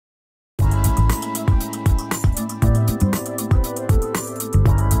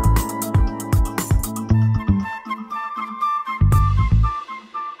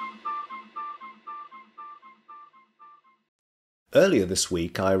Earlier this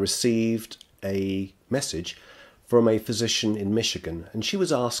week I received a message from a physician in Michigan, and she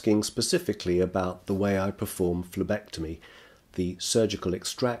was asking specifically about the way I perform phlebectomy, the surgical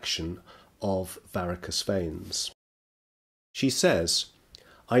extraction of varicose veins. She says,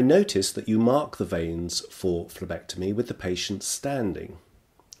 "I notice that you mark the veins for phlebectomy with the patient standing.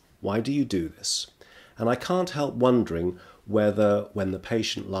 Why do you do this? And I can't help wondering whether, when the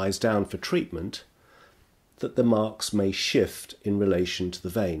patient lies down for treatment, that the marks may shift in relation to the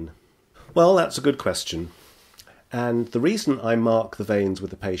vein." Well, that's a good question. And the reason I mark the veins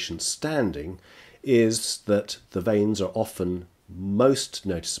with the patient standing is that the veins are often most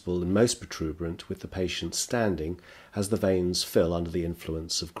noticeable and most protuberant with the patient standing as the veins fill under the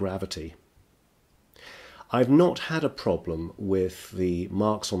influence of gravity. I've not had a problem with the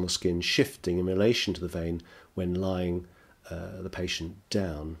marks on the skin shifting in relation to the vein when lying the patient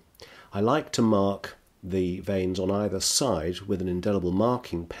down. I like to mark the veins on either side with an indelible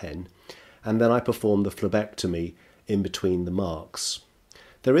marking pen, and then I perform the phlebectomy in between the marks.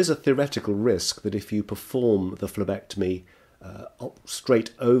 There is a theoretical risk that if you perform the phlebectomy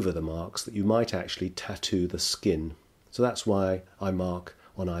straight over the marks, that you might actually tattoo the skin. So that's why I mark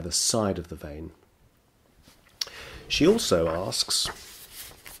on either side of the vein. She also asks,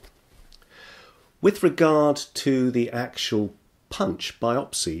 with regard to the actual punch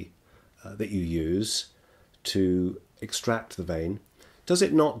biopsy that you use to extract the vein, does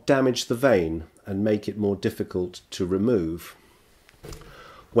it not damage the vein and make it more difficult to remove?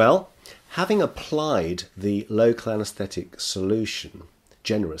 Well, having applied the local anaesthetic solution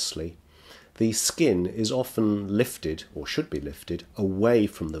generously, the skin is often lifted, or should be lifted, away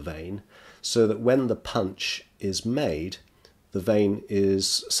from the vein, so that when the punch is made, the vein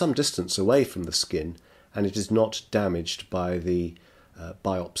is some distance away from the skin and it is not damaged by the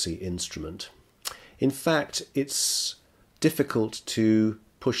biopsy instrument. In fact, it's difficult to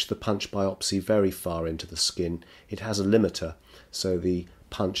push the punch biopsy very far into the skin. It has a limiter, so the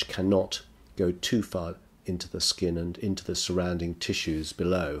punch cannot go too far into the skin and into the surrounding tissues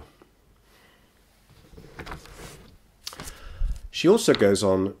below. She also goes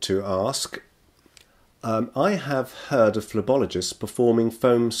on to ask, I have heard of phlebologists performing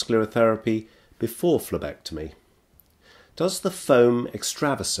foam sclerotherapy before phlebectomy. Does the foam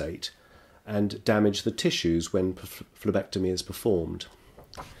extravasate and damage the tissues when phlebectomy is performed?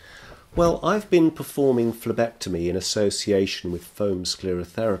 Well, I've been performing phlebectomy in association with foam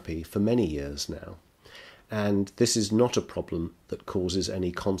sclerotherapy for many years now, and this is not a problem that causes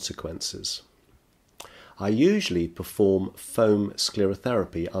any consequences. I usually perform foam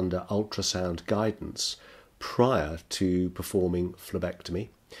sclerotherapy under ultrasound guidance prior to performing phlebectomy,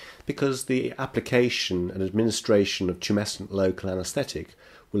 because the application and administration of tumescent local anaesthetic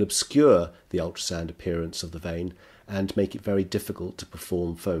will obscure the ultrasound appearance of the vein and make it very difficult to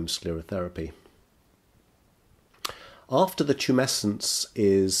perform foam sclerotherapy. After the tumescence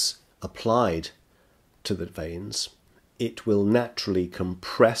is applied to the veins, it will naturally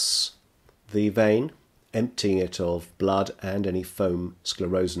compress the vein, emptying it of blood and any foam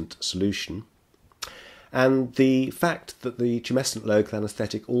sclerosant solution. And the fact that the tumescent local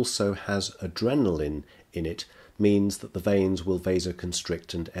anaesthetic also has adrenaline in it means that the veins will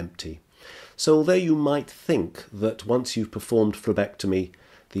vasoconstrict and empty. So although you might think that once you've performed phlebectomy,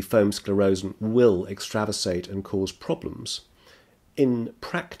 the foam sclerosant will extravasate and cause problems, in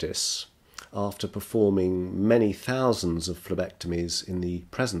practice, after performing many thousands of phlebectomies in the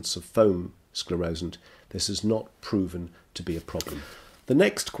presence of foam sclerosant, this has not proven to be a problem. The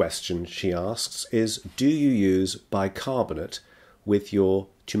next question she asks is, do you use bicarbonate with your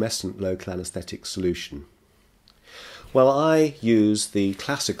tumescent local anaesthetic solution? Well, I use the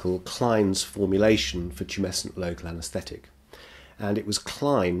classical Klein's formulation for tumescent local anaesthetic, and it was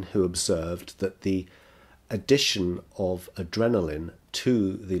Klein who observed that the addition of adrenaline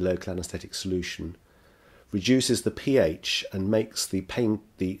to the local anaesthetic solution reduces the pH and makes the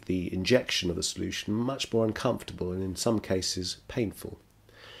injection of the solution much more uncomfortable and in some cases painful.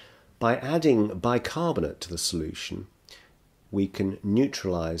 By adding bicarbonate to the solution, we can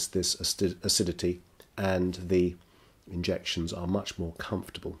neutralise this acidity and the injections are much more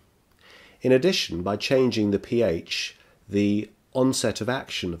comfortable. In addition, by changing the pH, the onset of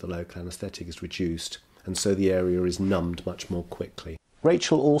action of the local anaesthetic is reduced, and so the area is numbed much more quickly.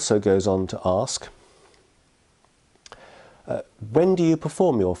 Rachel also goes on to ask, when do you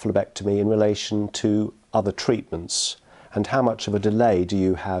perform your phlebectomy in relation to other treatments, and how much of a delay do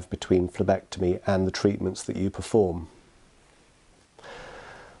you have between phlebectomy and the treatments that you perform?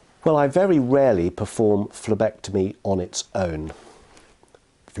 Well, I very rarely perform phlebectomy on its own.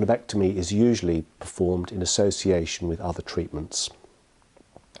 Phlebectomy is usually performed in association with other treatments.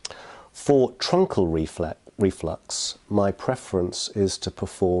 For truncal reflux, my preference is to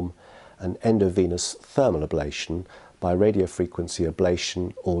perform an endo-venous thermal ablation by radiofrequency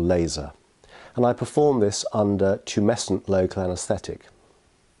ablation or laser, and I perform this under tumescent local anaesthetic.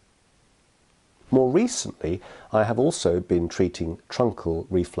 More recently, I have also been treating truncal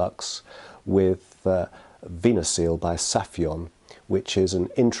reflux with VenaSeal by Sapheon, which is an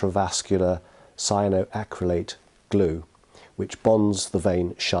intravascular cyanoacrylate glue which bonds the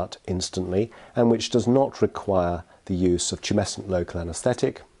vein shut instantly and which does not require the use of tumescent local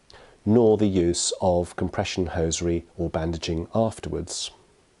anaesthetic nor the use of compression hosiery or bandaging afterwards.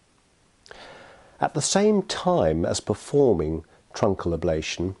 At the same time as performing truncal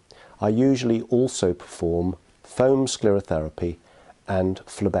ablation, I usually also perform foam sclerotherapy and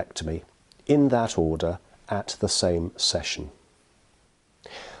phlebectomy in that order at the same session.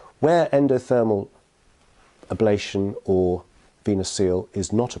 Where endo-thermal ablation or VenaSeal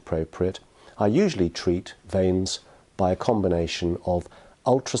is not appropriate, I usually treat veins by a combination of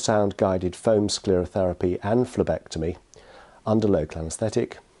ultrasound guided foam sclerotherapy and phlebectomy under local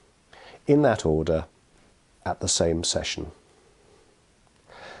anaesthetic in that order at the same session.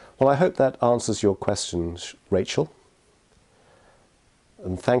 Well, I hope that answers your questions, Rachel,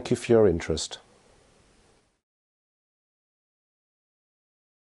 and thank you for your interest.